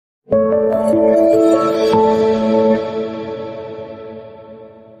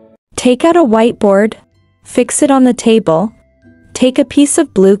Take out a whiteboard, fix it on the table. Take a piece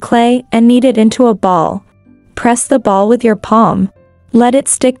of blue clay and knead it into a ball. Press the ball with your palm. Let it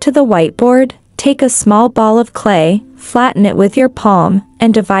stick to the whiteboard. Take a small ball of clay, flatten it with your palm,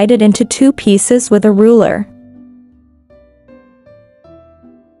 and divide it into 2 pieces with a ruler.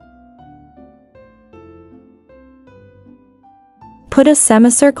 Put a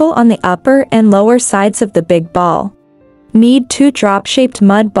semicircle on the upper and lower sides of the big ball. Knead 2 drop-shaped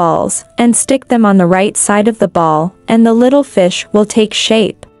mud balls and stick them on the right side of the ball, and the little fish will take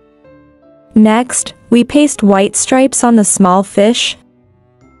shape. Next, we paste white stripes on the small fish.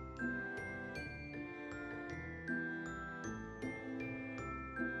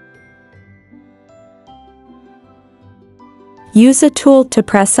 Use a tool to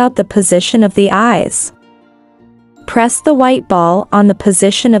press out the position of the eyes. Press the white ball on the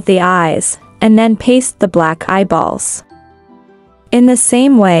position of the eyes, and then paste the black eyeballs. In the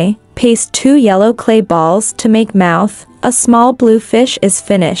same way, paste 2 yellow clay balls to make mouth. A small blue fish is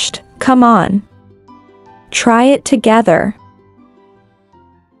finished. Come on. Try it together.